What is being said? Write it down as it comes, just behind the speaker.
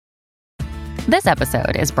This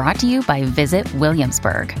episode is brought to you by Visit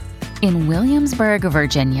Williamsburg. In Williamsburg,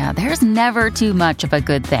 Virginia, there's never too much of a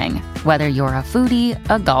good thing. Whether you're a foodie,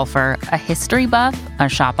 a golfer, a history buff, a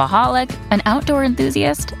shopaholic, an outdoor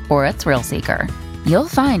enthusiast, or a thrill seeker, you'll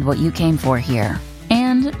find what you came for here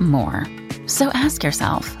and more. So ask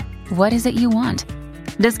yourself, what is it you want?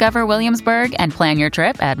 Discover Williamsburg and plan your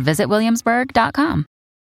trip at visitwilliamsburg.com.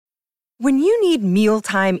 When you need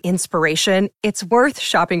mealtime inspiration, it's worth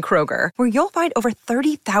shopping Kroger, where you'll find over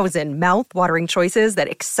 30,000 mouth-watering choices that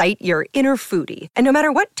excite your inner foodie. And no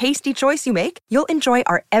matter what tasty choice you make, you'll enjoy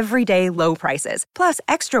our everyday low prices, plus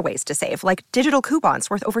extra ways to save, like digital coupons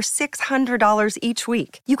worth over $600 each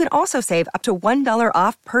week. You can also save up to $1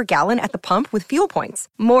 off per gallon at the pump with fuel points.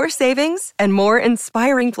 More savings and more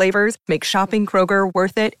inspiring flavors make shopping Kroger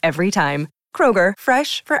worth it every time. Kroger,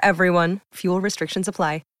 fresh for everyone. Fuel restrictions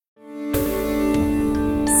apply.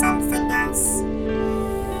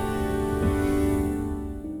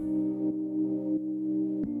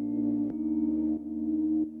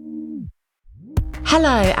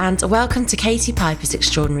 Hello and welcome to Katie Piper's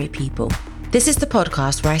Extraordinary People. This is the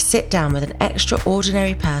podcast where I sit down with an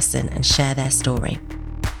extraordinary person and share their story.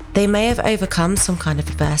 They may have overcome some kind of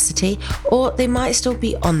adversity, or they might still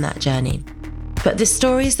be on that journey. But the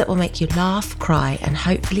stories that will make you laugh, cry, and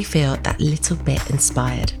hopefully feel that little bit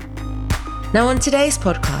inspired. Now on today's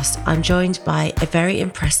podcast, I'm joined by a very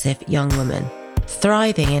impressive young woman,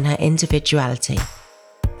 thriving in her individuality.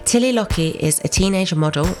 Tilly Lockey is a teenager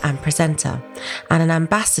model and presenter, and an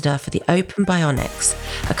ambassador for the Open Bionics,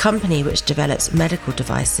 a company which develops medical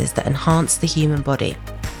devices that enhance the human body.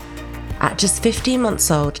 At just 15 months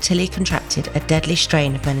old, Tilly contracted a deadly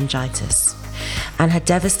strain of meningitis, and her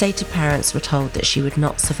devastated parents were told that she would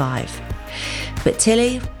not survive. But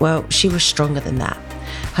Tilly, well, she was stronger than that.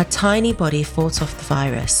 Her tiny body fought off the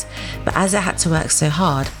virus, but as it had to work so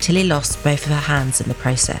hard, Tilly lost both of her hands in the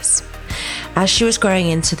process. As she was growing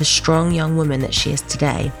into the strong young woman that she is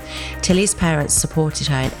today, Tilly's parents supported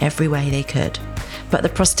her in every way they could. But the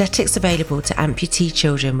prosthetics available to amputee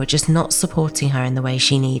children were just not supporting her in the way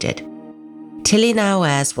she needed. Tilly now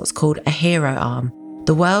wears what's called a hero arm,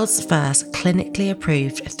 the world's first clinically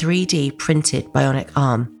approved 3D printed bionic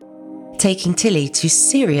arm, taking Tilly to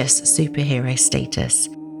serious superhero status.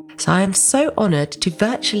 So I am so honoured to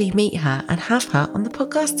virtually meet her and have her on the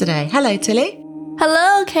podcast today. Hello, Tilly.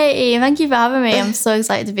 Hello, Katie. Thank you for having me. I'm so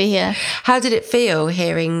excited to be here. How did it feel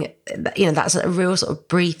hearing, that's a real sort of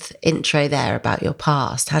brief intro there about your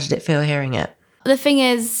past. How did it feel hearing it? The thing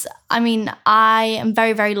is, I am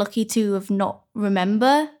very, very lucky to have not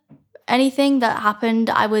remember anything that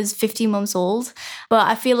happened. I was 15 months old, but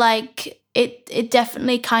I feel like it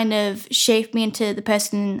definitely kind of shaped me into the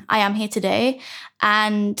person I am here today.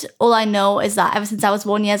 And all I know is that ever since I was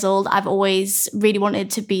 1 year old, I've always really wanted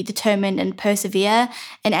to be determined and persevere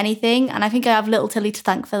in anything. And I think I have little Tilly to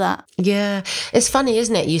thank for that. Yeah. It's funny,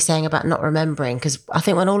 isn't it, you saying about not remembering? Because I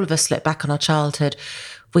think when all of us look back on our childhood,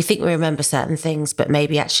 we think we remember certain things, but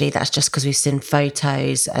maybe actually that's just because we've seen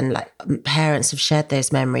photos and like parents have shared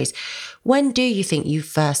those memories. When do you think you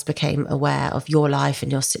first became aware of your life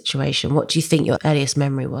and your situation? What do you think your earliest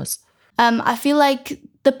memory was? I feel like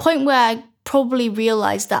the point where I probably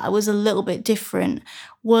realized that I was a little bit different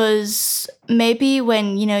was maybe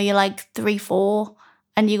when, you're like 3, 4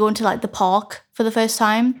 and you go into like the park for the first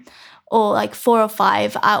time, or like 4 or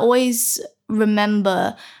 5. I always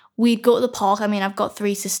remember we'd go to the park. I've got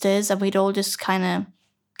 3 sisters and we'd all just kind of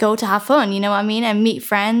go to have fun, and meet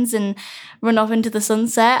friends and run off into the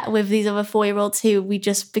sunset with these other 4-year-olds who we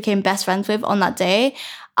just became best friends with on that day.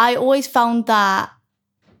 I always found that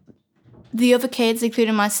the other kids,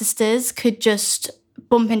 including my sisters, could just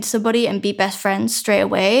bump into somebody and be best friends straight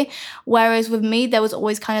away. Whereas with me, there was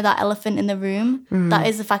always kind of that elephant in the room. That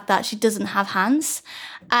is the fact that she doesn't have hands.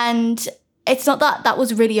 And it's not that that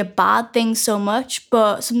was really a bad thing so much,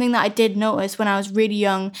 but something that I did notice when I was really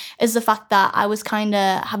young is the fact that I was kind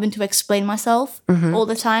of having to explain myself all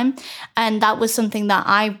the time. And that was something that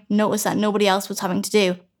I noticed that nobody else was having to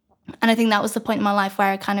do. And I think that was the point in my life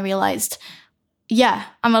where I kind of realized, yeah,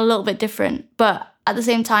 I'm a little bit different. But at the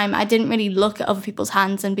same time, I didn't really look at other people's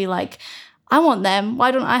hands and be like, I want them.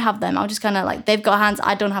 Why don't I have them? I was just kind of like, they've got hands.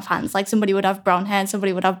 I don't have hands. Like somebody would have brown hair and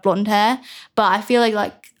somebody would have blonde hair. But I feel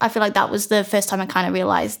like that was the first time I kind of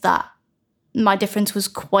realized that my difference was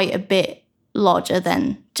quite a bit larger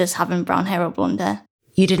than just having brown hair or blonde hair.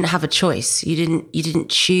 You didn't have a choice. You didn't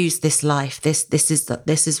choose this life. This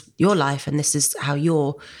is your life, and this is how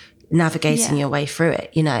you're navigating your way through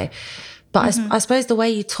it. But I suppose the way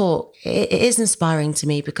you talk, it is inspiring to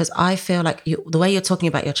me, because I feel like the way you're talking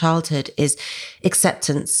about your childhood is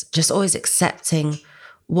acceptance, just always accepting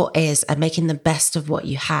what is and making the best of what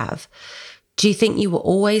you have. Do you think you were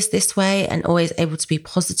always this way and always able to be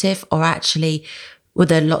positive, or actually were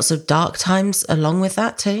there lots of dark times along with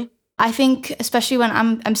that too? I think especially when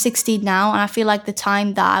I'm 16 now, and I feel like the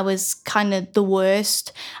time that I was kind of the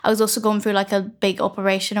worst, I was also going through like a big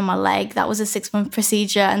operation on my leg. That was a 6-month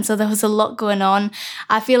procedure, and so there was a lot going on.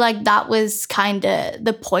 I feel like that was kind of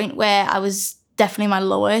the point where I was definitely my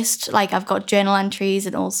lowest. Like, I've got journal entries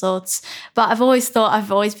and all sorts, but I've always thought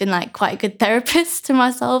I've always been like quite a good therapist to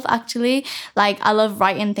myself, actually. Like, I love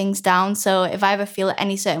writing things down, so if I ever feel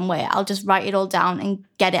any certain way, I'll just write it all down and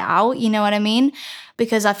get it out, you know what I mean?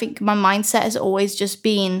 Because I think my mindset has always just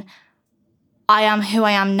been, I am who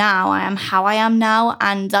I am now, I am how I am now,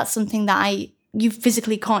 and that's something that you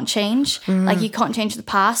physically can't change. Like, you can't change the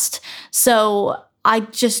past. So I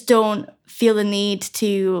just don't feel the need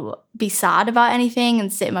to be sad about anything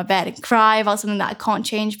and sit in my bed and cry about something that I can't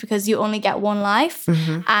change, because you only get one life,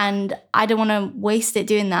 and I don't want to waste it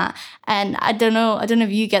doing that. And I don't know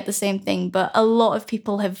if you get the same thing, but a lot of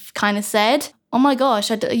people have kind of said, oh my gosh,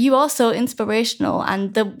 you are so inspirational.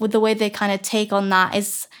 And the way they kind of take on that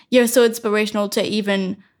is, you're so inspirational to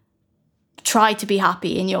even try to be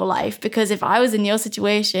happy in your life. Because if I was in your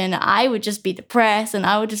situation, I would just be depressed, and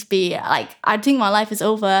I would just be like, I think my life is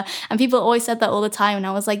over. And people always said that all the time. And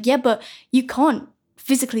I was like, yeah, but you can't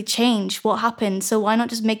physically change what happened. So why not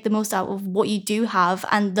just make the most out of what you do have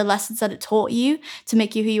and the lessons that it taught you to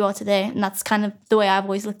make you who you are today? And that's kind of the way I've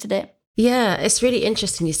always looked at it. Yeah, it's really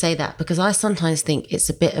interesting you say that, because I sometimes think it's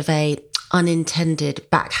a bit of a unintended,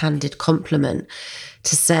 backhanded compliment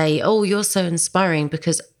to say, oh, you're so inspiring,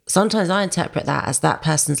 because sometimes I interpret that as that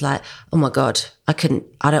person's like, oh my God,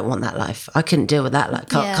 I don't want that life. I couldn't deal with that. Like,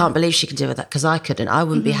 can't believe she can deal with that, because I couldn't. I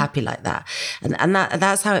wouldn't be happy like that. And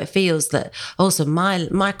that's how it feels, that also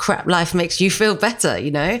my crap life makes you feel better,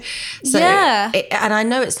 you know? So yeah. And I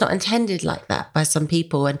know it's not intended like that by some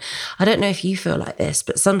people. And I don't know if you feel like this,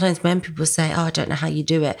 but sometimes when people say, oh, I don't know how you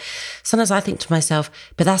do it, sometimes I think to myself,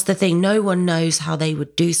 but that's the thing. No one knows how they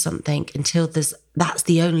would do something until that's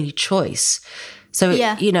the only choice. So,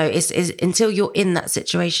 you know, it's until you're in that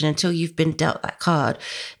situation, until you've been dealt that card,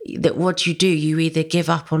 that what you do, you either give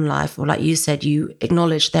up on life, or like you said, you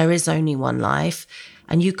acknowledge there is only one life,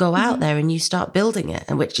 and you go out there and you start building it,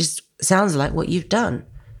 and which just sounds like what you've done.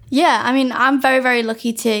 Yeah, I mean, I'm very, very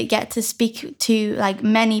lucky to get to speak to like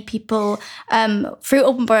many people through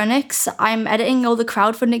Open Bionics. I'm editing all the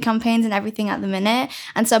crowdfunding campaigns and everything at the minute.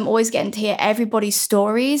 And so I'm always getting to hear everybody's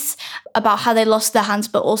stories about how they lost their hands,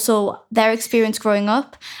 but also their experience growing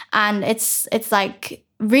up. And it's like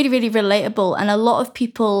really, really relatable. And a lot of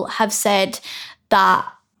people have said that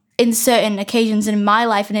in certain occasions in my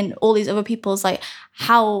life and in all these other people's, like,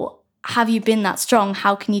 how have you been that strong?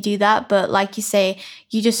 How can you do that? But like you say,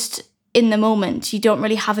 you just, in the moment, you don't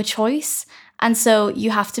really have a choice. And so you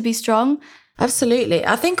have to be strong. Absolutely.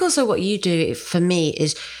 I think also what you do for me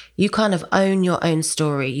is you kind of own your own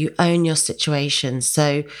story. You own your situation.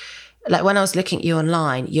 So like when I was looking at you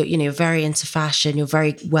online, you're very into fashion. You're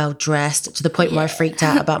very well dressed, to the point where I freaked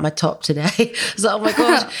out about my top today. I was like, oh my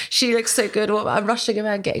God, she looks so good. I'm rushing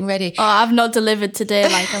around getting ready. Oh, I've not delivered today,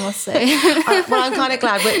 like, I must say. Well, I'm kind of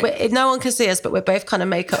glad. No one can see us, but we're both kind of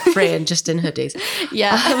makeup free and just in hoodies.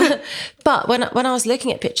 Yeah. But when I was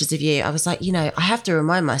looking at pictures of you, I was like, you know, I have to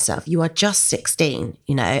remind myself, you are just 16,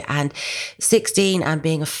 you know, and 16 and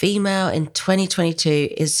being a female in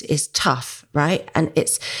 2022 is tough, right? And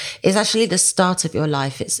it's actually the start of your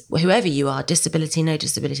life. It's whoever you are, disability, no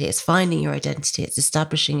disability, it's finding your identity, it's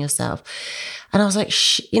establishing yourself. And I was like,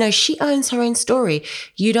 she owns her own story.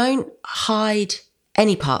 You don't hide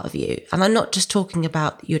any part of you. And I'm not just talking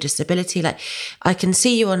about your disability. Like, I can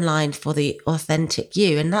see you online for the authentic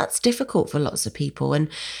you, and that's difficult for lots of people. And,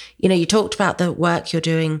 you know, you talked about the work you're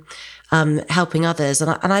doing, helping others.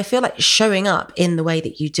 And I feel like showing up in the way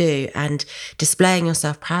that you do and displaying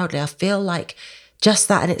yourself proudly, I feel like just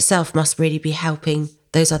that in itself must really be helping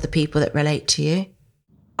those other people that relate to you.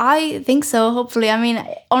 I think so, hopefully. I mean,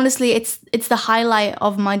 honestly, it's the highlight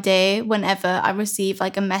of my day whenever I receive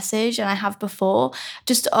like a message, and I have before,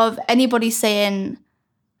 just of anybody saying,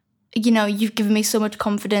 you know, you've given me so much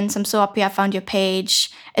confidence. I'm so happy I found your page.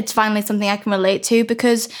 It's finally something I can relate to,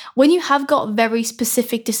 because when you have got very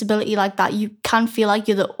specific disability like that, you can feel like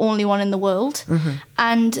you're the only one in the world.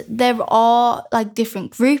 And there are like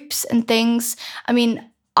different groups and things. I mean,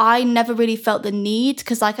 I never really felt the need,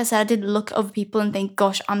 because like I said, I didn't look at other people and think,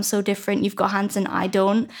 gosh, I'm so different. You've got hands and I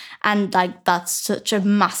don't. And like, that's such a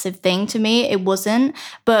massive thing to me. It wasn't.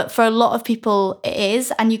 But for a lot of people, it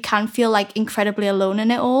is. And you can feel like incredibly alone in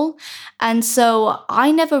it all. And so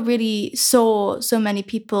I never really saw so many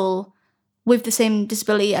people with the same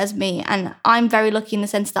disability as me. And I'm very lucky in the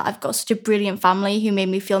sense that I've got such a brilliant family who made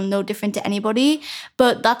me feel no different to anybody.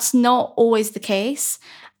 But that's not always the case.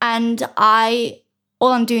 And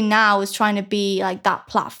all I'm doing now is trying to be like that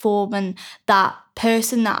platform and that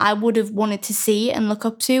person that I would have wanted to see and look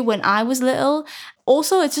up to when I was little.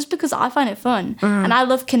 Also, it's just because I find it fun and I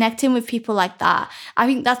love connecting with people like that. I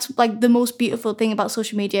think that's like the most beautiful thing about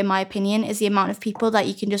social media, in my opinion, is the amount of people that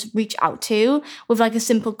you can just reach out to with like a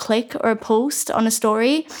simple click or a post on a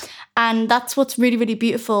story. And that's what's really, really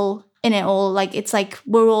beautiful in it all. Like, it's like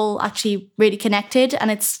we're all actually really connected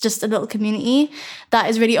and it's just a little community that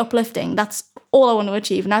is really uplifting. That's all I want to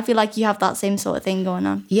achieve. And I feel like you have that same sort of thing going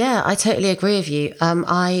on. Yeah, I totally agree with you.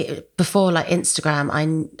 Before like Instagram, I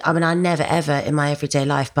mean, I never ever in my everyday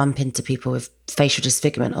life bump into people with facial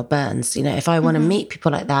disfigurement or burns. You know, if I want to meet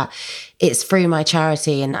people like that, it's through my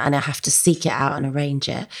charity and I have to seek it out and arrange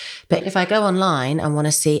it. But if I go online and want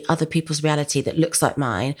to see other people's reality that looks like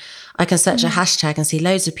mine, I can search a hashtag and see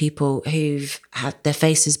loads of people who've had their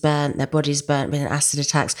faces burnt, their bodies burnt with acid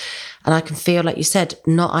attacks. And I can feel, like you said,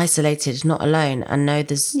 not isolated, not alone, and know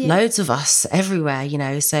there's loads of us everywhere, you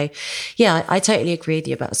know. So yeah, I totally agree with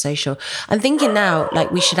you about social. I'm thinking now,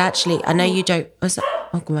 like, we should actually, I know you don't, what's that?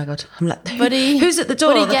 Oh my God. I'm like, Buddy, who's at the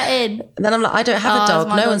door? Buddy, get in. And then I'm like, I don't have a dog.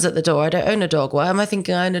 No dog. one's at the door. I don't own a dog. Why am I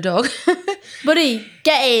thinking I own a dog? Buddy,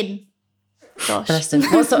 get in. Gosh. Bless him.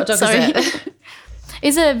 What sort of dog Sorry. is it?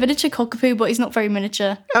 He's a miniature cockapoo, but he's not very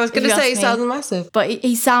miniature. I was going to say he me. sounds massive. But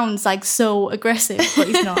he sounds like so aggressive, but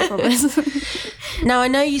he's not, I promise. Now, I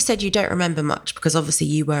know you said you don't remember much because obviously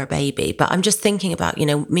you were a baby, but I'm just thinking about, you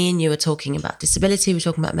know, me and you were talking about disability, we're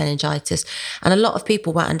talking about meningitis, and a lot of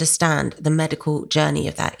people won't understand the medical journey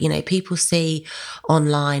of that. You know, people see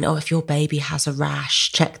online, oh, if your baby has a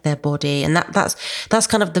rash, check their body. And that's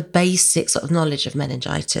kind of the basic sort of knowledge of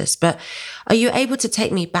meningitis. But are you able to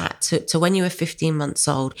take me back to when you were 15 months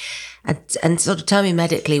old and sort of tell me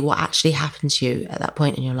medically what actually happened to you at that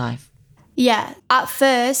point in your life? Yeah, at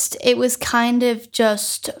first it was kind of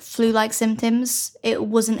just flu-like symptoms. It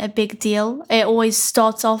wasn't a big deal. It always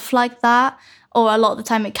starts off like that, or a lot of the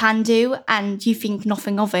time it can do, and you think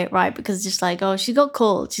nothing of it, right? Because it's just like, oh, she's got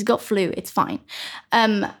cold, she's got flu, it's fine.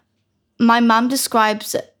 My mum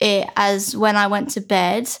describes it as when I went to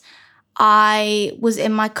bed, I was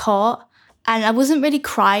in my cot and I wasn't really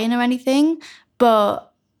crying or anything,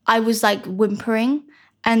 but I was like whimpering.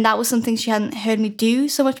 And that was something she hadn't heard me do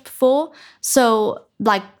so much before. So,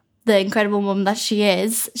 like, the incredible mum that she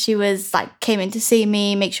is, she was like, came in to see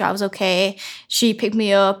me, make sure I was okay. She picked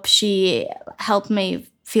me up, she helped me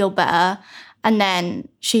feel better. And then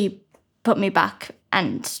she put me back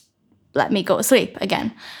and let me go to sleep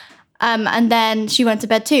again. And then she went to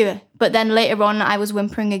bed too. But then later on, I was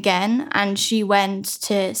whimpering again and she went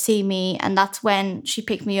to see me. And that's when she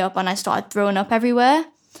picked me up and I started throwing up everywhere.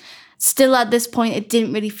 Still at this point, it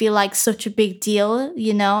didn't really feel like such a big deal,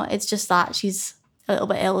 you know. It's just that she's a little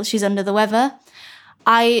bit ill. She's under the weather.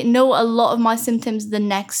 I know a lot of my symptoms the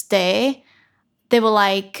next day. They were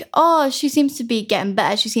like, oh, she seems to be getting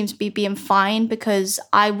better. She seems to be being fine, because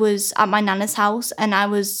I was at my nana's house and I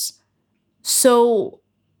was so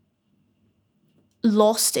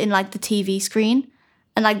lost in like the TV screen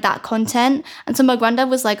and like that content. And so my granddad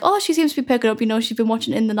was like, oh, she seems to be picking up, you know, she's been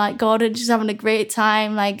watching In the Night Garden, she's having a great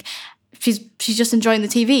time, like she's just enjoying the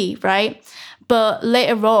TV, right? But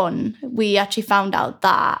later on, we actually found out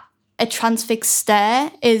that a transfixed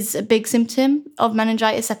stare is a big symptom of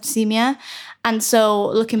meningitis septicemia. And so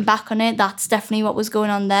looking back on it, that's definitely what was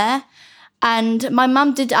going on there. And my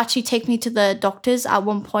mum did actually take me to the doctors at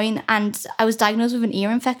one point, and I was diagnosed with an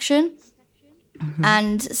ear infection.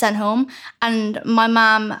 And sent home. And my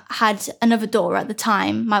mum had another daughter at the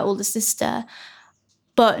time, my older sister,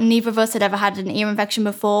 but neither of us had ever had an ear infection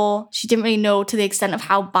before. She didn't really know to the extent of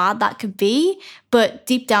how bad that could be, but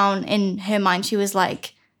deep down in her mind, she was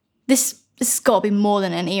like, this has got to be more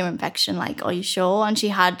than an ear infection. Like, are you sure? And she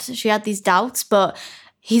had these doubts, but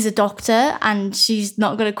he's a doctor and she's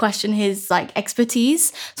not going to question his like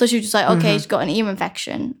expertise. So she was just like, okay, she's got an ear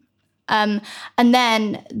infection. And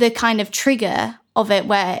then the kind of trigger of it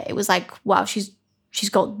where it was like, wow, she's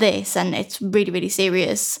got this and it's really, really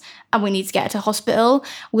serious and we need to get her to hospital,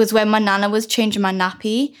 was when my nana was changing my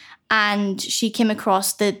nappy and she came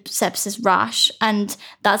across the sepsis rash. And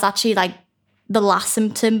that's actually like the last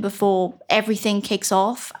symptom before everything kicks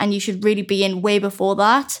off, and you should really be in way before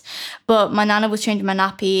that. But my nana was changing my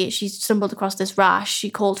nappy, she stumbled across this rash, she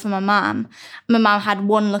called for my mum. My mum had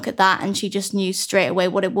one look at that and she just knew straight away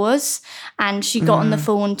what it was, and she got on the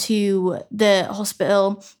phone to the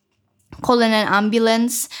hospital calling an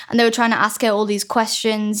ambulance, and they were trying to ask her all these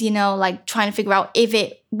questions, you know, like trying to figure out if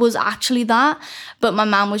it was actually that. But my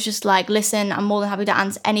mum was just like, listen, I'm more than happy to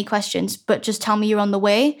answer any questions, but just tell me you're on the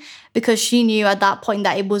way, because she knew at that point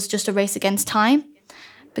that it was just a race against time,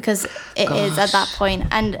 because it is at that point.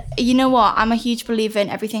 And you know what? I'm a huge believer in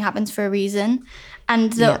everything happens for a reason.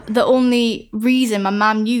 And the only reason my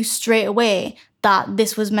mum knew straight away that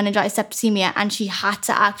this was meningitis septicemia and she had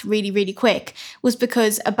to act really, really quick was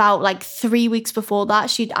because about like 3 weeks before that,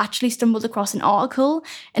 she'd actually stumbled across an article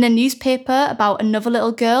in a newspaper about another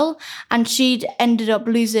little girl, and she'd ended up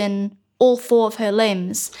losing all 4 of her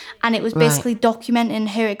limbs. And it was basically documenting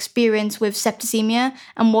her experience with septicemia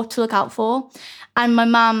and what to look out for. And my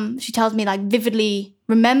mum, she tells me, like, vividly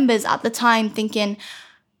remembers at the time thinking,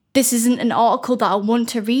 this isn't an article that I want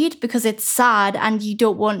to read because it's sad and you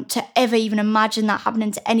don't want to ever even imagine that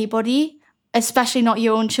happening to anybody, especially not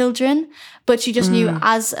your own children. But she just knew,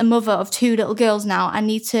 as a mother of 2 little girls now, I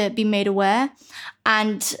need to be made aware.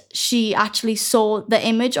 And she actually saw the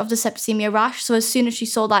image of the septicemia rash. So as soon as she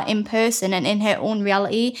saw that in person and in her own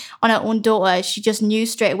reality on her own daughter, she just knew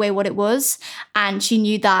straight away what it was. And she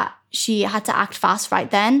knew that she had to act fast right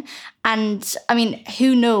then. And I mean,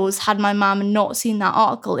 who knows, had my mum not seen that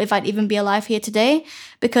article, if I'd even be alive here today,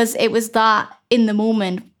 because it was that in the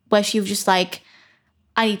moment where she was just like,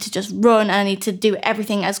 I need to just run and I need to do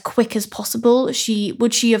everything as quick as possible. Would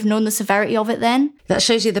she have known the severity of it then? That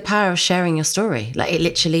shows you the power of sharing your story. Like, it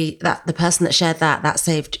literally, that the person that shared that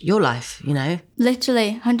saved your life, you know?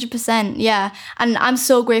 Literally, 100%, yeah. And I'm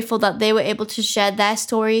so grateful that they were able to share their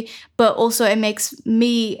story, but also it makes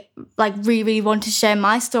me like really, really want to share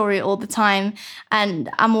my story all the time. And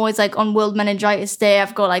I'm always like, on World Meningitis Day,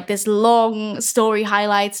 I've got like this long story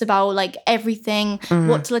highlights about like everything,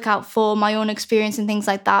 what to look out for, my own experience and things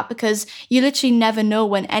like that, because you literally never know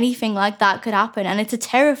when anything like that could happen. And it's a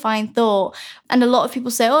terrifying thought. And a lot of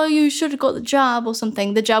people say, oh, you should have got the jab or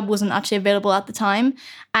something. The jab wasn't actually available at the time.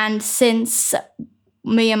 And since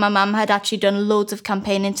me and my mum had actually done loads of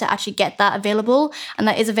campaigning to actually get that available, and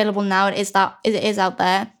that is available now, it is out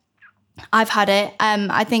there. I've had it.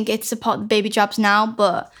 I think it's a part of the baby jabs now,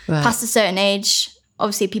 but past a certain age,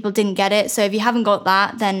 obviously people didn't get it. So if you haven't got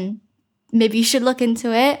that, then maybe you should look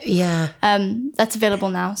into it. Yeah. That's available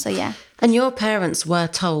now. So yeah. And your parents were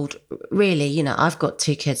told, really, you know, I've got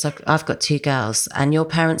 2 kids, I've got 2 girls, and your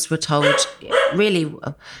parents were told, really,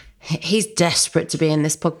 he's desperate to be in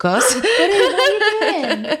this podcast. What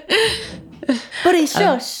are you doing? Buddy,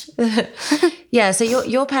 shush. Yeah, so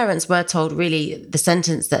your parents were told, really, the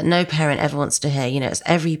sentence that no parent ever wants to hear, you know, it's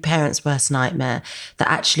every parent's worst nightmare, that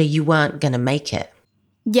actually you weren't going to make it.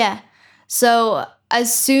 Yeah. So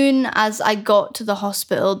as soon as I got to the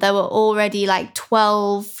hospital, there were already like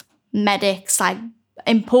 12 medics, like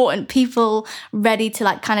important people ready to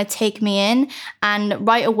like kind of take me in. And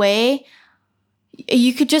right away,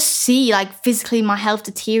 you could just see like physically my health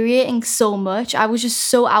deteriorating so much. I was just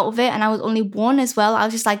so out of it, and I was only 1 as well. I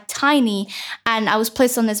was just like tiny, and I was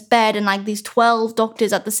placed on this bed, and like these 12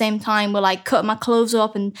 doctors at the same time were like cutting my clothes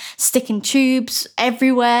up and sticking tubes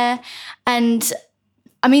everywhere. And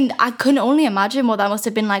I mean, I couldn't only imagine what that must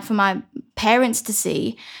have been like for my parents to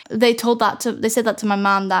see. They said that to my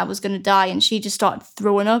mum, that I was going to die, and she just started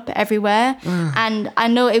throwing up everywhere. And I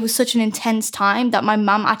know it was such an intense time that my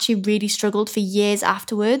mum actually really struggled for years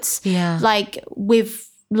afterwards. Yeah. Like with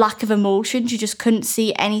lack of emotion, she just couldn't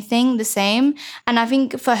see anything the same. And I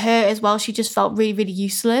think for her as well, she just felt really, really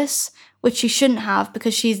useless, which she shouldn't have,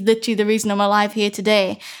 because she's literally the reason I'm alive here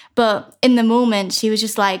today. But in the moment, she was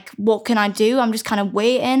just like, what can I do? I'm just kind of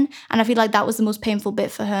waiting. And I feel like that was the most painful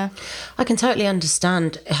bit for her. I can totally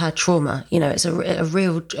understand her trauma. You know, it's a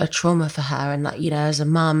real trauma for her. And like, you know, as a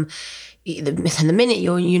mum, the minute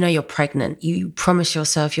you're pregnant, you promise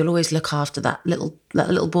yourself you'll always look after that little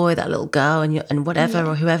boy, that little girl, and whatever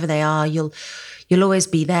or whoever they are, you'll always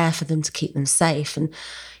be there for them to keep them safe. And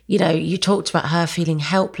you know, you talked about her feeling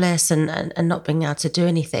helpless and not being able to do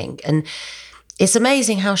anything. And it's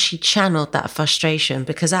amazing how she channeled that frustration,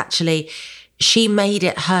 because actually she made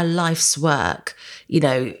it her life's work, you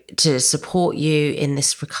know, to support you in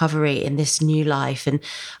this recovery, in this new life. And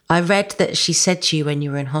I read that she said to you when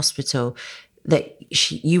you were in hospital that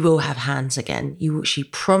you will have hands again. She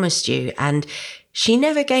promised you, and she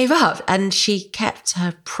never gave up, and she kept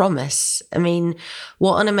her promise. I mean,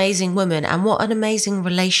 what an amazing woman, and what an amazing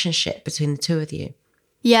relationship between the 2 of you.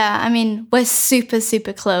 Yeah, I mean, we're super,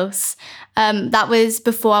 super close. That was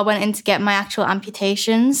before I went in to get my actual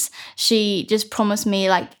amputations. She just promised me,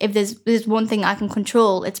 like, if there's one thing I can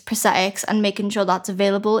control, it's prosthetics and making sure that's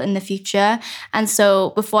available in the future. And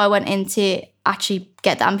so before I went in to actually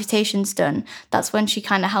get the amputations done, that's when she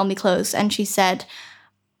kind of held me close and she said,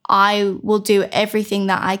 I will do everything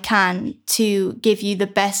that I can to give you the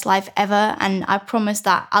best life ever. And I promise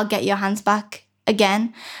that I'll get your hands back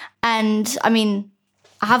again. And I mean,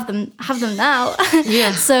 I have them now.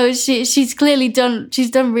 Yeah. So she's clearly done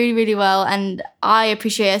really, really well. And I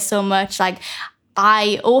appreciate her so much. Like,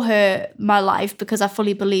 I owe her my life because I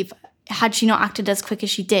fully believe had she not acted as quick as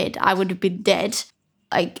she did, I would have been dead.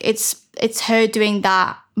 Like, it's her doing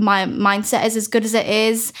that. My mindset is as good as it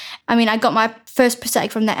is. I mean, I got my first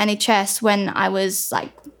prosthetic from the NHS when I was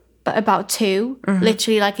like about 2,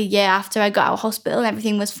 literally like a year after I got out of hospital and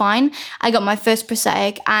everything was fine. I got my first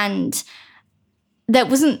prosthetic and that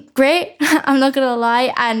wasn't great, I'm not going to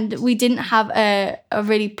lie. And we didn't have a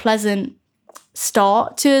really pleasant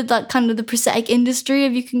start to like kind of the prosthetic industry,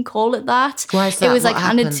 if you can call it that. Why is that? It was like What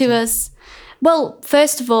handed happened? to us. Well,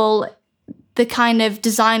 first of all, the kind of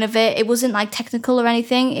design of it wasn't like technical or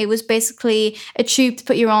anything. It was basically a tube to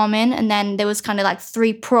put your arm in, and then there was kind of like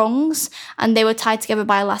 3 prongs and they were tied together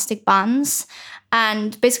by elastic bands.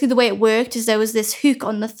 And basically the way it worked is there was this hook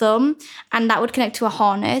on the thumb and that would connect to a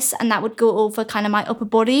harness and that would go over kind of my upper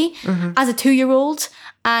body as a 2-year-old.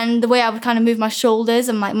 And the way I would kind of move my shoulders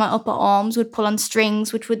and like my upper arms would pull on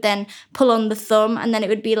strings, which would then pull on the thumb. And then it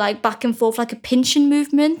would be like back and forth, like a pinching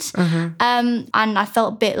movement. And I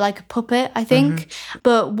felt a bit like a puppet, I think.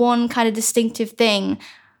 But one kind of distinctive thing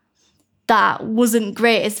that wasn't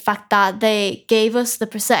great is the fact that they gave us the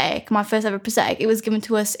prosthetic, my first ever prosthetic. It was given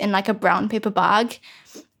to us in like a brown paper bag,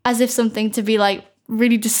 as if something to be like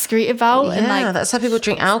really discreet about. Yeah, and like, that's how people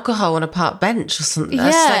drink alcohol on a park bench or something.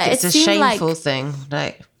 That's like, it's a shameful thing.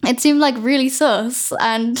 Like, it seemed like really sus,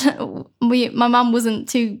 and my mum wasn't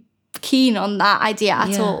too keen on that idea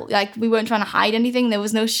at all. Like, we weren't trying to hide anything. There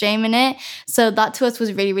was no shame in it. So that to us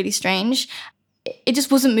was really, really strange. It just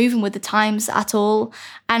wasn't moving with the times at all.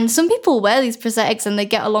 And some people wear these prosthetics and they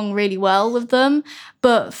get along really well with them.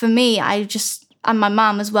 But for me, and my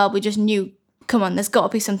mum as well, we just knew, come on, there's got to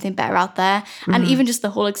be something better out there. And even just the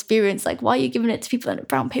whole experience, like, why are you giving it to people in a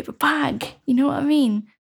brown paper bag? You know what I mean?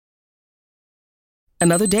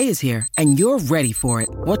 Another day is here and you're ready for it.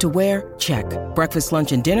 What to wear? Check. Breakfast,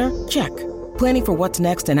 lunch, and dinner? Check. Planning for what's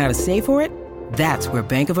next and how to save for it? That's where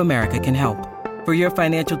Bank of America can help. For your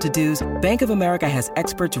financial to-dos, Bank of America has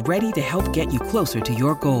experts ready to help get you closer to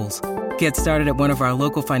your goals. Get started at one of our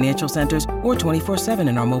local financial centers or 24/7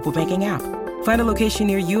 in our mobile banking app. Find a location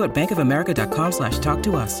near you at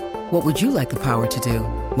bankofamerica.com/talktous. What would you like the power to do?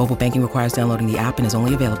 Mobile banking requires downloading the app and is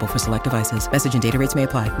only available for select devices. Message and data rates may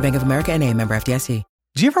apply. Bank of America NA, member FDIC.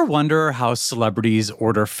 Do you ever wonder how celebrities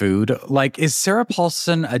order food? Like, is Sarah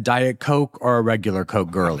Paulson a Diet Coke or a regular Coke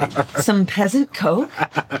girlie? Some peasant Coke?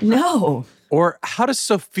 No. Or how does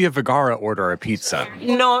Sofia Vergara order a pizza?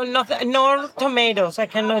 No, nothing. No tomatoes. I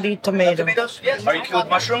cannot eat tomatoes. Tomatoes? Yes. Are you cool with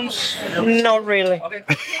mushrooms? Not really.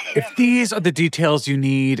 If these are the details you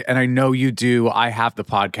need, and I know you do, I have the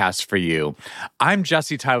podcast for you. I'm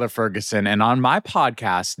Jesse Tyler Ferguson, and on my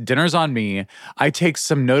podcast, Dinners on Me, I take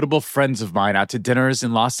some notable friends of mine out to dinners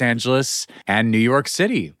in Los Angeles and New York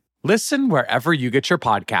City. Listen wherever you get your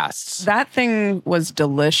podcasts. That thing was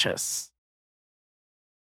delicious.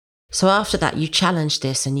 so after that, you challenged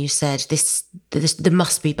this and you said, this there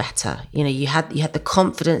must be better. You know, you had the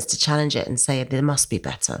confidence to challenge it and say, there must be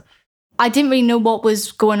better. I didn't really know what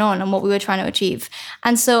was going on and what we were trying to achieve.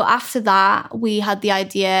 And so after that, we had the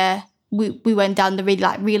idea, we went down the really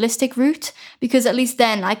like realistic route, because at least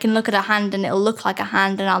then I can look at a hand and it'll look like a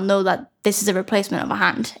hand and I'll know that this is a replacement of a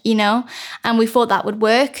hand, you know? And we thought that would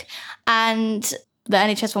work. And the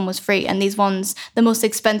NHS one was free. And these ones, the most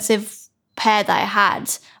expensive pair that I had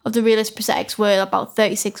of the realist prosthetics were about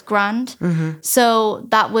 36 grand. So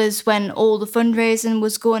that was when all the fundraising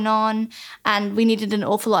was going on and we needed an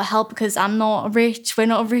awful lot of help because I'm not rich, we're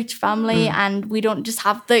not a rich family and we don't just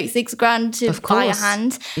have 36 grand to buy a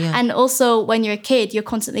hand. Yeah. And also when you're a kid, you're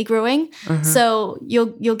constantly growing. So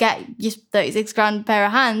you'll get your 36 grand pair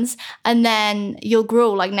of hands and then you'll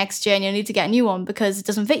grow like next year and you'll need to get a new one because it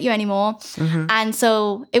doesn't fit you anymore. And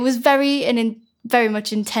so it was very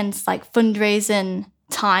much intense like fundraising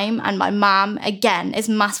time, and my mum again is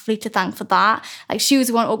massively to thank for that. Like, she was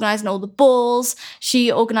the one organising all the balls.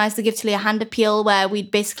 She organised the Give to Leah hand appeal where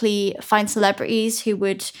we'd basically find celebrities who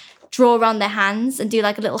would draw around their hands and do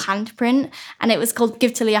like a little handprint, and it was called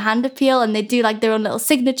Give to Leah hand appeal, and they do like their own little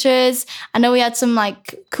signatures. I know we had some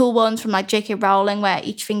like cool ones from like J.K. Rowling where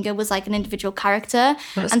each finger was like an individual character.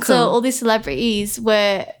 That's and cool. so all these celebrities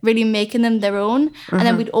were really making them their own, and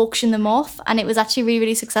then we'd auction them off, and it was actually really,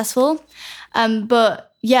 really successful.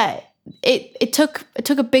 But yeah, it took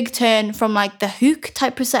a big turn from like the hook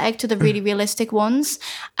type prosthetic to the really realistic ones.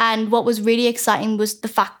 And what was really exciting was the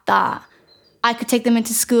fact that I could take them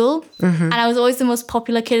into school. And I was always the most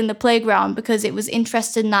popular kid in the playground because it was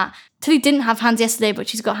interesting that Tilly didn't have hands yesterday, but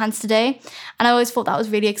she's got hands today. And I always thought that was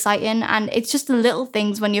really exciting. And it's just the little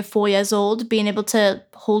things when you're 4 years old, being able to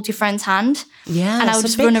hold your friend's hand. Yeah. And I would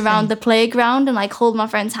just run around the playground and like hold my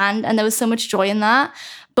friend's hand. And there was so much joy in that.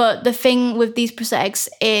 But the thing with these prosthetics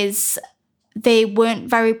is they weren't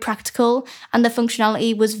very practical and the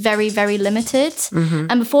functionality was very, very limited.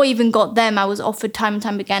 And before I even got them, I was offered time and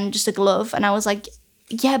time again just a glove. And I was like,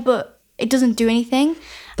 yeah, but it doesn't do anything.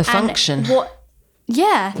 The function.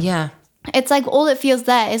 Yeah. It's like all it feels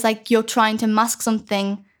there is like you're trying to mask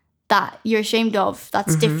something that you're ashamed of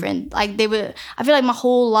that's different. Like I feel like my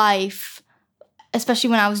whole life, especially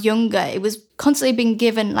when I was younger, it was constantly being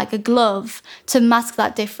given like a glove to mask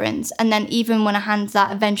that difference. And then even when a hand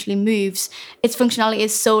that eventually moves, its functionality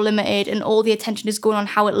is so limited and all the attention is going on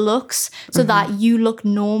how it looks so that you look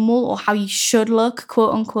normal or how you should look,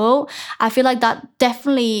 quote unquote. I feel like that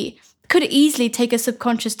definitely could easily take a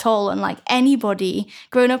subconscious toll on like anybody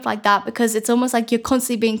growing up like that, because it's almost like you're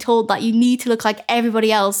constantly being told that you need to look like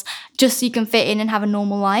everybody else just so you can fit in and have a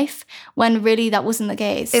normal life, when really that wasn't the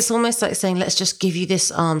case. It's almost like saying, let's just give you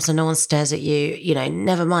this arm so no one stares at you, you know,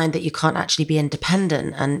 never mind that you can't actually be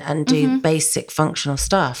independent and do basic functional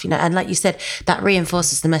stuff, you know. And like you said, that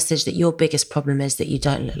reinforces the message that your biggest problem is that you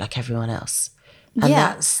don't look like everyone else. And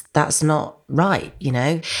that's not right, you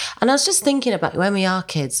know. And I was just thinking about when we are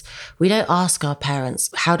kids, we don't ask our parents,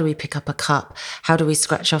 how do we pick up a cup? How do we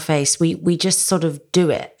scratch our face? We just sort of do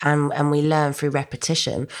it and we learn through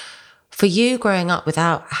repetition. For you growing up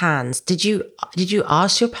without hands, did you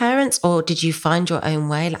ask your parents or did you find your own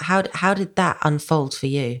way? Like how did that unfold for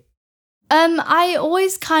you? I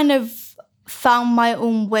always kind of found my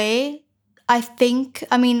own way, I think.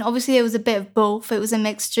 I mean, obviously it was a bit of both. It was a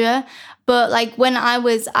mixture. But like when I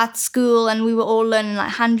was at school and we were all learning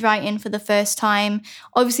like handwriting for the first time,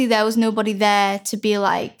 obviously there was nobody there to be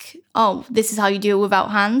like, oh, this is how you do it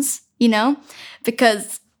without hands, you know,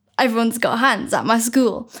 because everyone's got hands at my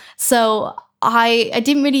school. So I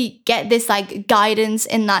didn't really get this like guidance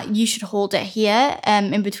in that you should hold it here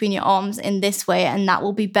in between your arms in this way and that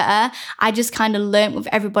will be better. I just kind of learnt with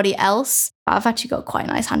everybody else. I've actually got quite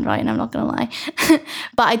nice handwriting, I'm not going to lie.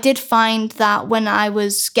 But I did find that when I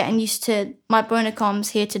was getting used to my bionic arms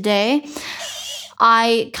here today,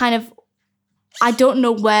 I don't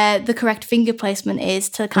know where the correct finger placement is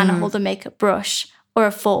to kind of hold a makeup brush or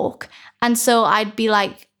a fork. And so I'd be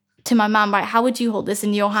like, to my mum, right, how would you hold this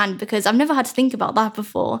in your hand? Because I've never had to think about that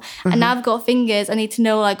before. And now I've got fingers, I need to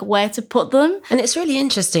know like where to put them. And it's really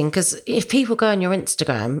interesting because if people go on your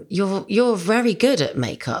Instagram, you're very good at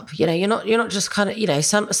makeup. You know, you're not just kind of, you know,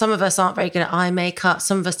 some of us aren't very good at eye makeup.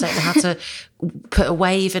 Some of us don't know how to put a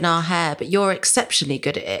wave in our hair, but you're exceptionally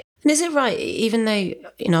good at it. And is it right, even though,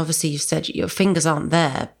 you know, obviously you've said your fingers aren't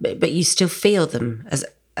there, but you still feel them as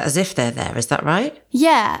if they're there. Is that right?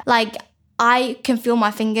 Yeah, like I can feel my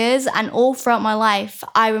fingers, and all throughout my life,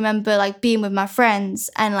 I remember like being with my friends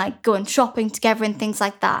and like going shopping together and things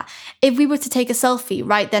like that. If we were to take a selfie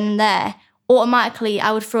right then and there, automatically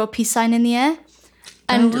I would throw a peace sign in the air.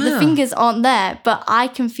 And the fingers aren't there, but I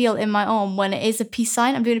can feel in my arm when it is a peace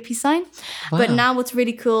sign. I'm doing a peace sign. Wow. But now what's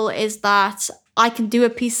really cool is that I can do a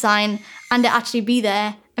peace sign and it actually be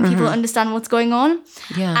there and people understand what's going on.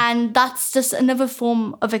 Yeah. And that's just another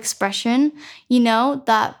form of expression, you know,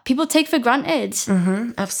 that people take for granted.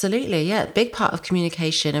 Absolutely. Yeah. Big part of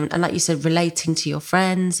communication. And like you said, relating to your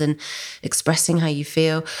friends and expressing how you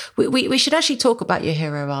feel. We should actually talk about your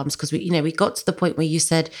hero arms because we got to the point where you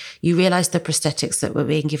said you realized the prosthetics that were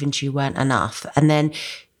being given to you weren't enough. And then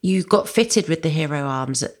you got fitted with the hero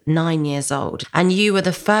arms at 9 years old, and you were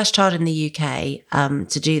the first child in the UK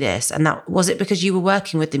to do this. And that was it because you were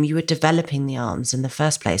working with them, you were developing the arms in the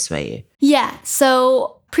first place, were you? Yeah.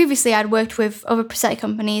 So previously I'd worked with other prosthetic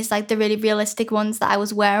companies, like the really realistic ones that I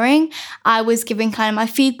was wearing. I was giving kind of my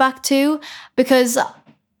feedback to, because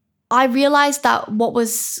I realized that what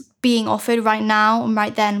was being offered right now and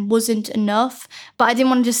right then wasn't enough. But I didn't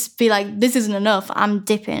want to just be like, this isn't enough, I'm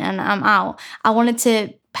dipping and I'm out. I wanted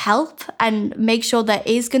to help and make sure there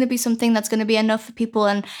is going to be something that's going to be enough for people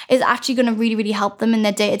and is actually going to really, really help them in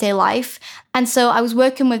their day-to-day life. And so I was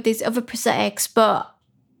working with these other prosthetics, but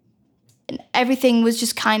everything was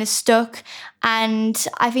just kind of stuck. And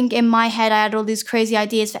I think in my head, I had all these crazy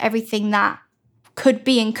ideas for everything that could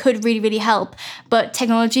be and could really, really help. But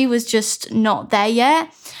technology was just not there yet.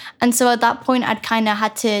 And so at that point, I'd kind of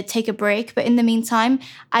had to take a break. But in the meantime,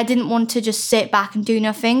 I didn't want to just sit back and do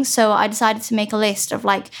nothing. So I decided to make a list of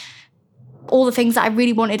like all the things that I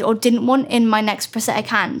really wanted or didn't want in my next prosthetic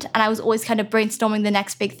hand. And I was always kind of brainstorming the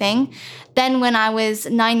next big thing. Then when I was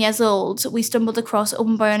 9 years old, we stumbled across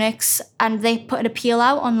Open Bionics, and they put an appeal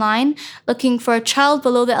out online looking for a child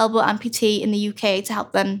below the elbow amputee in the UK to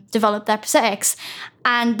help them develop their prosthetics.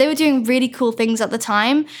 And they were doing really cool things at the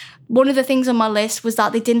time. One of the things on my list was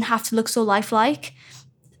that they didn't have to look so lifelike,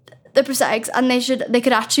 the prosthetics, and they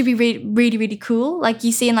could actually be really, really, really cool, like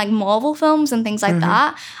you see in like Marvel films and things like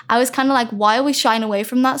that. I was kind of like, why are we shying away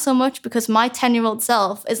from that so much? Because my 10-year-old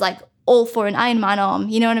self is like all for an Iron Man arm,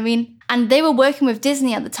 you know what I mean? And they were working with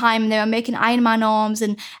Disney at the time, and they were making Iron Man arms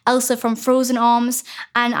and Elsa from Frozen arms.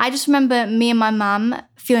 And I just remember me and my mum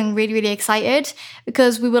feeling really, really excited,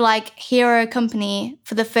 because we were like, here are a company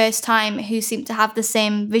for the first time who seem to have the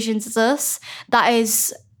same visions as us. That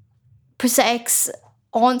is, prosthetics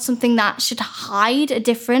aren't something that should hide a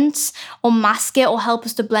difference or mask it or help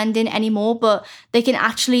us to blend in anymore, but they can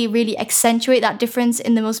actually really accentuate that difference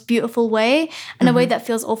in the most beautiful way, in a way that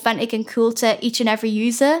feels authentic and cool to each and every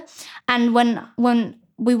user. And when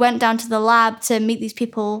we went down to the lab to meet these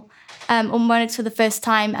people unbionics for the first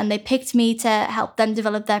time, and they picked me to help them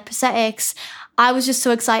develop their prosthetics, I was just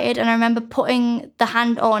so excited. And I remember putting the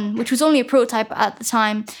hand on, which was only a prototype at the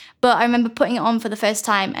time, but I remember putting it on for the first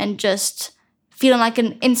time and just feeling like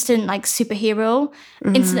an instant like superhero,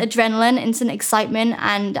 instant adrenaline, instant excitement.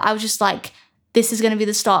 And I was just like, this is going to be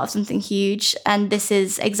the start of something huge. And this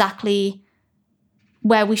is exactly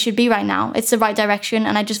where we should be right now. It's the right direction.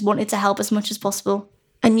 And I just wanted to help as much as possible.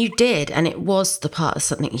 And you did, and it was the part of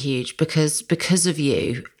something huge, because of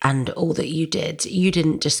you and all that you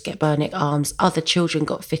didn't just get bionic arms. Other children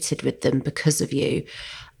got fitted with them because of you.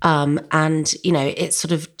 And, you know, it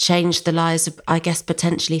sort of changed the lives of, I guess,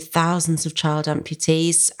 potentially thousands of child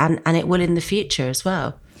amputees, and it will in the future as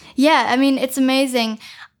well. Yeah, I mean, it's amazing.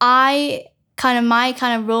 My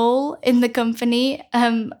kind of role in the company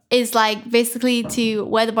is like basically to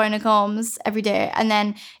wear the bionic arms every day and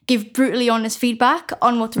then give brutally honest feedback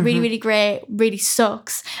on what's really, really great, really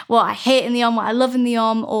sucks, what I hate in the arm, what I love in the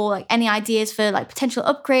arm, or like any ideas for like potential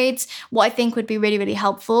upgrades, what I think would be really, really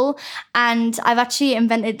helpful. And I've actually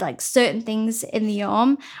invented like certain things in the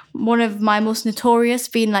arm. One of my most notorious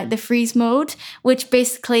being like the freeze mode, which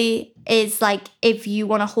basically is like if you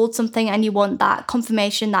want to hold something and you want that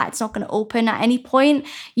confirmation that it's not going to open at any point,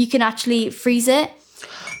 you can actually freeze it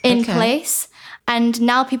in place. And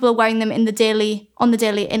now people are wearing them on the daily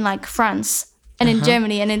in like France and in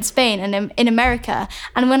Germany and in Spain and in America.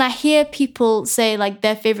 And when I hear people say like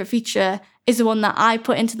their favorite feature is the one that I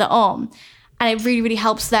put into the arm, and it really, really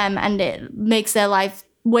helps them, and it makes their life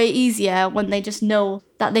way easier when they just know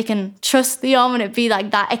that they can trust the arm and it be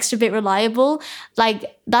like that extra bit reliable.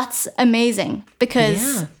 Like, that's amazing,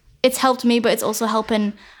 because it's helped me, but it's also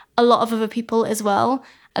helping a lot of other people as well.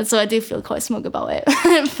 And so I do feel quite smug about it.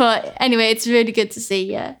 But anyway, it's really good to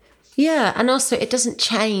see, Yeah, and also it doesn't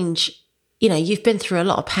change. You know, you've been through a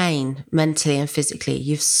lot of pain mentally and physically.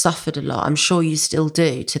 You've suffered a lot. I'm sure you still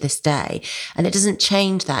do to this day. And it doesn't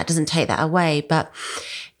change that. It doesn't take that away. But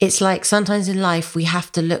it's like sometimes in life we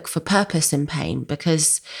have to look for purpose in pain,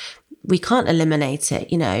 because we can't eliminate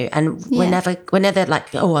it, you know, and we're never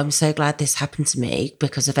like, oh, I'm so glad this happened to me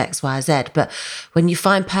because of X, Y, Z. But when you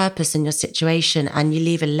find purpose in your situation and you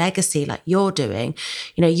leave a legacy like you're doing,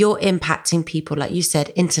 you know, you're impacting people, like you said,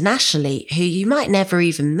 internationally, who you might never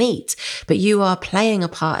even meet, but you are playing a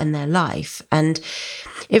part in their life. And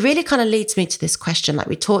it really kind of leads me to this question. Like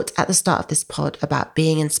we talked at the start of this pod about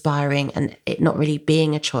being inspiring and it not really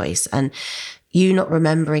being a choice, and you not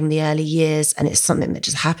remembering the early years, and it's something that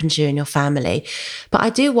just happened to you and your family. But I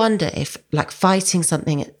do wonder if, like, fighting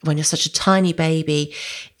something when you're such a tiny baby,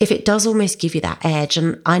 if it does almost give you that edge.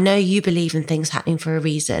 And I know you believe in things happening for a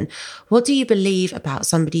reason. What do you believe about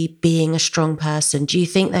somebody being a strong person? Do you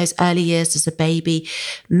think those early years as a baby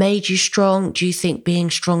made you strong? Do you think being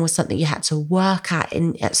strong was something you had to work at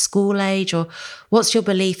at school age? Or what's your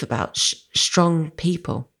belief about strong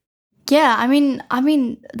people? Yeah, I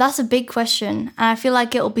mean, that's a big question. And I feel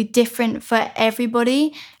like it'll be different for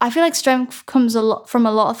everybody. I feel like strength comes from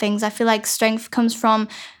a lot of things. I feel like strength comes from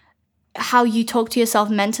how you talk to yourself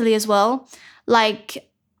mentally as well. Like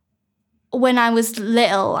when I was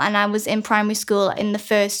little and I was in primary school in the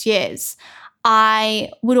first years,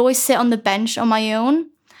 I would always sit on the bench on my own.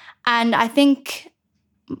 And I think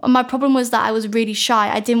my problem was that I was really shy.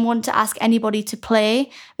 I didn't want to ask anybody to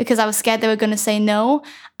play because I was scared they were going to say no.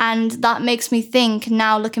 And that makes me think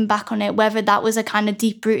now, looking back on it, whether that was a kind of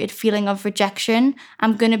deep-rooted feeling of rejection.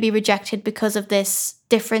 I'm going to be rejected because of this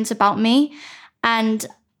difference about me. And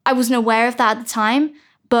I wasn't aware of that at the time,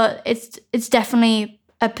 but it's definitely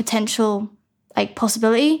a potential like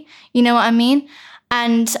possibility. You know what I mean?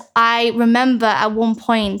 And I remember at one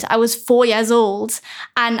point I was 4 years old,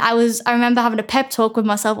 and I remember having a pep talk with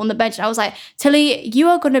myself on the bench. And I was like, Tilly, you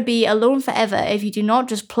are going to be alone forever if you do not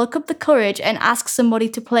just pluck up the courage and ask somebody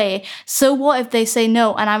to play. So what if they say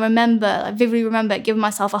no? And I vividly remember giving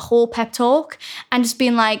myself a whole pep talk and just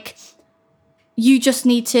being like, you just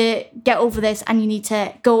need to get over this, and you need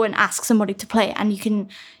to go and ask somebody to play, and you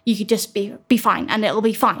could just be fine, and it'll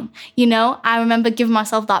be fine. You know, I remember giving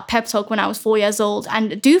myself that pep talk when I was 4 years old.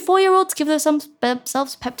 And do 4-year-olds give themselves pep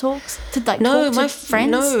talks to talk to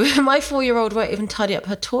friends? No, my 4-year-old won't even tidy up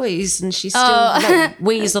her toys, and she still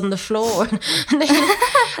wheeze on the floor.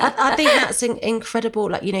 I think that's incredible.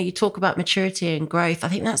 Like, you know, you talk about maturity and growth. I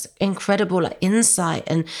think that's incredible, like insight,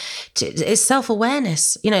 and it's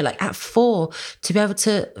self-awareness. You know, like at 4, to be able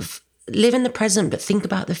to live in the present but think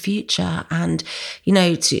about the future, and you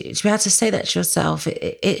know, to be able to say that to yourself,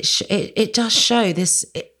 it does show this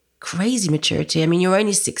crazy maturity. I mean, you're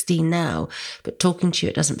only 16 now, but talking to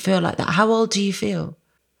you, it doesn't feel like that. How old do you feel?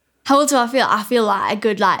 How old do I feel? I feel like a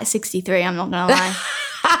good 63. I'm not gonna lie.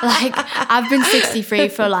 Like, I've been 63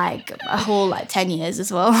 for like a whole 10 years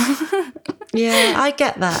as well. Yeah, I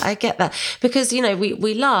get that. Because, you know,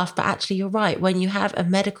 we laugh, but actually you're right. When you have a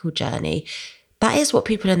medical journey, that is what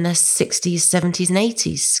people in their 60s, 70s and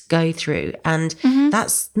 80s go through. And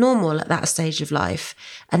that's normal at that stage of life.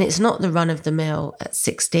 And it's not the run of the mill at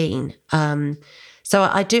 16. So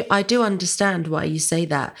I do understand why you say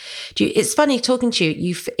that. It's funny talking to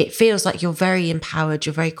you. It feels like you're very empowered.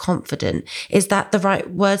 You're very confident. Is that the right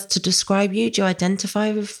words to describe you? Do you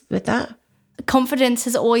identify with that? Confidence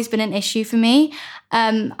has always been an issue for me.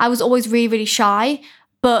 I was always really, really shy.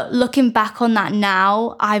 But looking back on that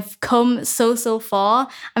now, I've come so far.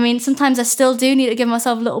 I mean, sometimes I still do need to give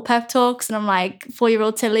myself little pep talks, and I'm like,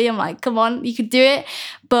 4-year-old Tilly, I'm like, come on, you could do it.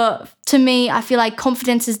 But to me, I feel like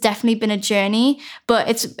confidence has definitely been a journey, but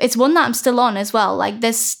it's one that I'm still on as well. Like,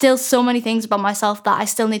 there's still so many things about myself that I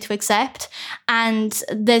still need to accept. And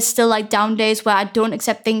there's still like down days where I don't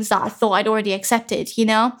accept things that I thought I'd already accepted, you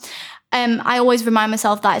know? I always remind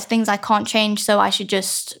myself that it's things I can't change, so I should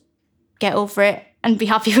just get over it and be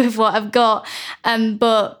happy with what I've got.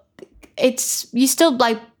 But you still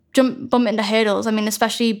like bump into hurdles. I mean,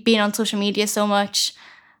 especially being on social media so much.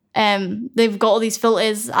 They've got all these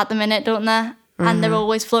filters at the minute, don't they? And they're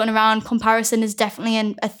always floating around. Comparison is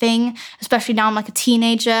definitely a thing, especially now I'm like a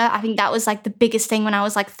teenager. I think that was like the biggest thing when I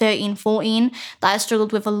was like 13, 14 that I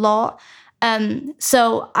struggled with a lot.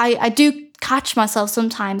 So I do catch myself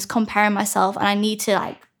sometimes comparing myself, and I need to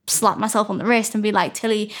like slap myself on the wrist and be like,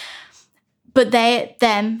 Tilly, but they're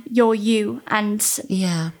them, you're you, and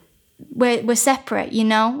yeah, we're separate, you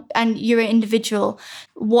know, and you're an individual.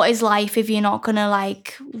 What is life if you're not gonna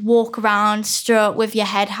like walk around, strut with your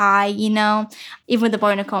head high, you know? Even with the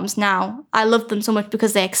Boynacoms now, I love them so much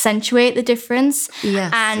because they accentuate the difference.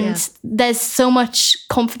 Yes, and there's so much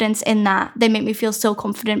confidence in that. They make me feel so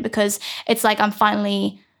confident because it's like I'm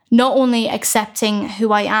finally not only accepting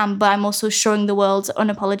who I am, but I'm also showing the world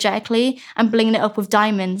unapologetically and blinging it up with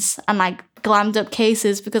diamonds and like glammed up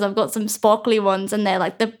cases because I've got some sparkly ones, and they're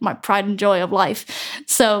like my pride and joy of life.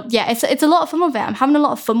 So yeah, it's a lot of fun with it. I'm having a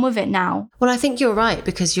lot of fun with it now. Well, I think you're right,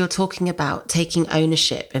 because you're talking about taking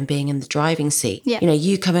ownership and being in the driving seat. Yeah. You know,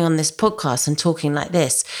 you coming on this podcast and talking like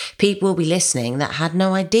this, people will be listening that had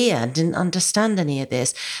no idea and didn't understand any of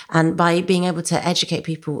this. And by being able to educate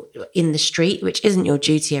people in the street, which isn't your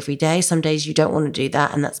duty every day, some days you don't want to do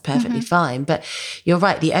that, and that's perfectly fine. But you're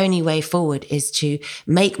right, the only way forward is to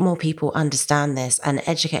make more people understand this and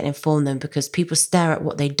educate and inform them, because people stare at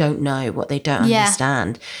what they don't know, what they don't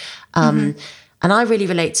understand. And I really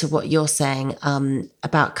relate to what you're saying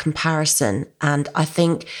about comparison. And I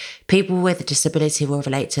think people with a disability will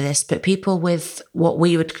relate to this, but people with what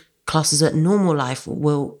we would class as a normal life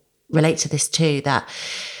will relate to this too, that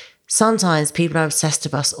sometimes people are obsessed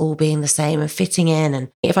with us all being the same and fitting in. And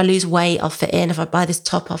if I lose weight, I'll fit in. If I buy this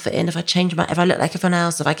top, I'll fit in. If I change if I look like everyone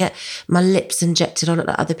else, if I get my lips injected, I'll look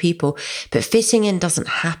like other people. But fitting in doesn't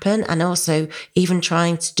happen. And also even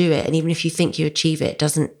trying to do it, and even if you think you achieve it,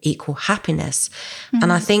 doesn't equal happiness.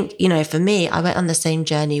 And I think, you know, for me, I went on the same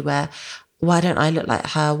journey where, why don't I look like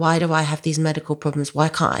her? Why do I have these medical problems? Why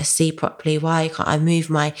can't I see properly? Why can't I move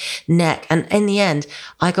my neck? And in the end,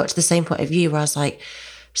 I got to the same point of view where I was like,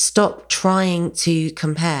 stop trying to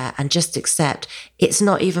compare and just accept it's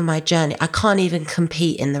not even my journey. I can't even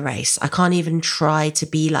compete in the race. I can't even try to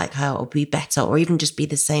be like her or be better or even just be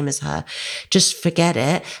the same as her. Just forget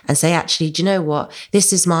it and say, actually, do you know what?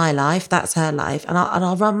 This is my life. That's her life. And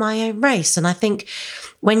I'll run my own race. And I think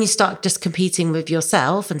when you start just competing with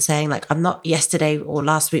yourself and saying like, I'm not, yesterday or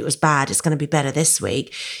last week was bad, it's going to be better this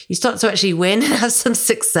week, you start to actually win and have some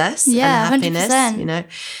success and happiness, 100%. you know.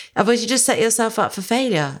 Otherwise you just set yourself up for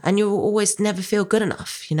failure and you'll always never feel good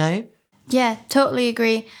enough, you know. Yeah, totally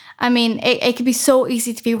agree. I mean, it can be so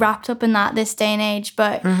easy to be wrapped up in that this day and age,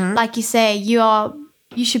 but like you say,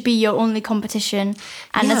 you should be your only competition.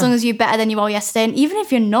 And as long as you're better than you were yesterday, and even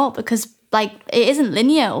if you're not, because like it isn't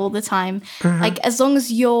linear all the time, like as long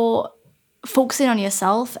as you're focusing on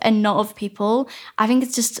yourself and not other people, I think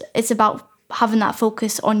it's about having that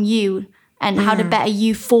focus on you and how to better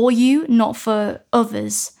you for you, not for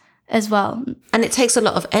others as well. And it takes a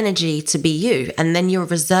lot of energy to be you. And then you're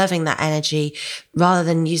reserving that energy rather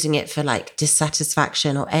than using it for like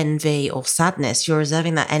dissatisfaction or envy or sadness. You're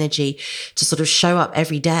reserving that energy to sort of show up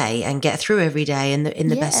every day and get through every day in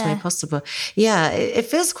the best way possible. Yeah, it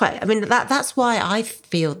feels quite, I mean, that's why I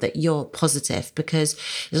feel that you're positive, because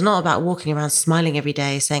it's not about walking around smiling every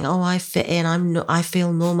day saying, oh, I fit in, I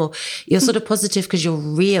feel normal. You're sort of positive because you're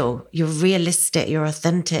real, you're realistic, you're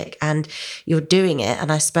authentic, and you're doing it.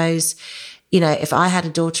 And I suppose, you know, if I had a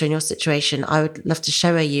daughter in your situation, I would love to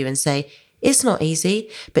show her you and say, it's not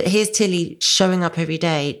easy, but here's Tilly showing up every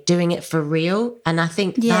day, doing it for real. And I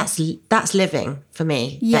think that's living for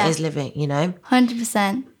me. Yeah. That is living, you know.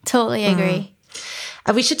 100%. Totally agree.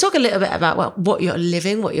 And we should talk a little bit about what you're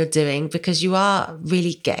living, what you're doing, because you are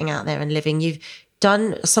really getting out there and living. You've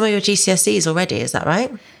done some of your GCSEs already, is that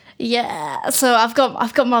right? Yeah, so I've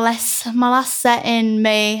got my last set in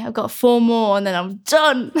May. I've got 4 more and then I'm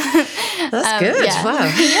done. That's good. Yeah. Wow.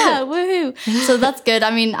 Yeah, woohoo. So that's good.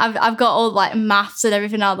 I mean, I've got all like maths and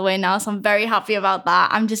everything out of the way now, so I'm very happy about that.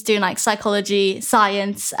 I'm just doing like psychology,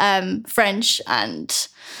 science, French and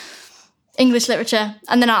English literature,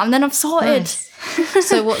 and then I'm sorted. Nice.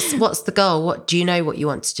 So what's the goal? What do you know what you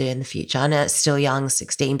want to do in the future? I know it's still young,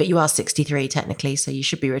 16, but you are 63 technically, so you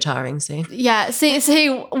should be retaring soon. Yeah, see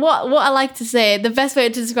what I like to say, the best way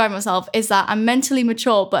to describe myself is that I'm mentally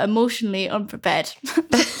mature but emotionally unprepared.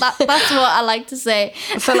 That's what I like to say.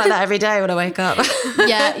 I feel like that every day when I wake up.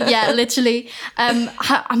 yeah, literally.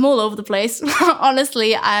 I'm all over the place.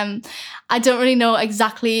 Honestly, I don't really know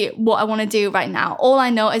exactly what I want to do right now. All I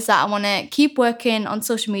know is that I want to keep working on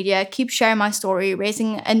social media, keep sharing my story,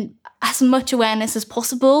 raising as much awareness as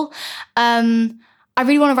possible. I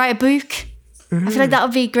really want to write a book. I feel like that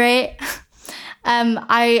would be great.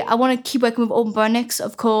 I want to keep working with open bionics,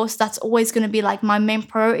 of course. That's always going to be like my main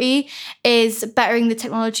priority, is bettering the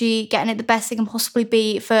technology, getting it the best it can possibly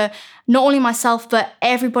be for not only myself, but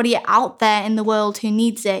everybody out there in the world who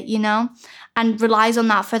needs it, you know, and relies on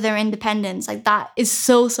that for their independence. Like that is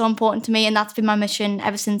so important to me. And that's been my mission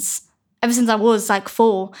ever since I was like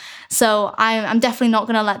 4. So I'm definitely not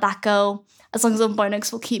going to let that go. As long as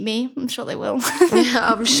Bionics will keep me, I'm sure they will.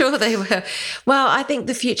 Yeah, I'm sure they will. Well, I think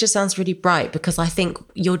the future sounds really bright because I think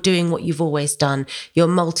you're doing what you've always done. You're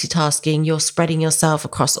multitasking, you're spreading yourself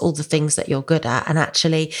across all the things that you're good at. And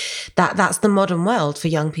actually that's the modern world for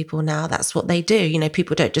young people now. That's what they do. You know,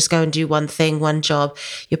 people don't just go and do one thing, one job.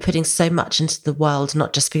 You're putting so much into the world,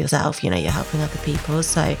 not just for yourself. You know, you're helping other people.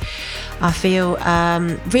 So I feel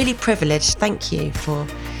really privileged. Thank you for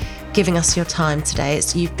giving us your time today.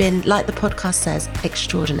 You've been, like the podcast says,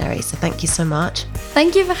 extraordinary. So thank you so much.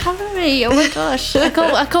 Thank you for having me. Oh my gosh. I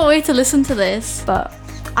can't wait to listen to this. But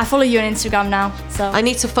I follow you on Instagram now. So I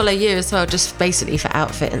need to follow you as well, just basically for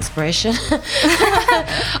outfit inspiration.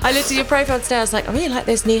 I looked at your profile today. I was like, I really like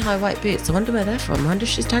those knee-high white boots. I wonder where they're from. I wonder if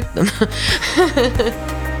she's tagged them.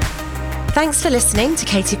 Thanks for listening to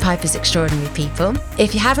Katie Piper's Extraordinary People.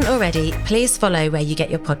 If you haven't already, please follow where you get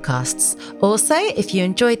your podcasts. Also, if you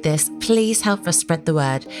enjoyed this, please help us spread the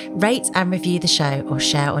word, rate and review the show, or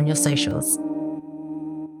share on your socials.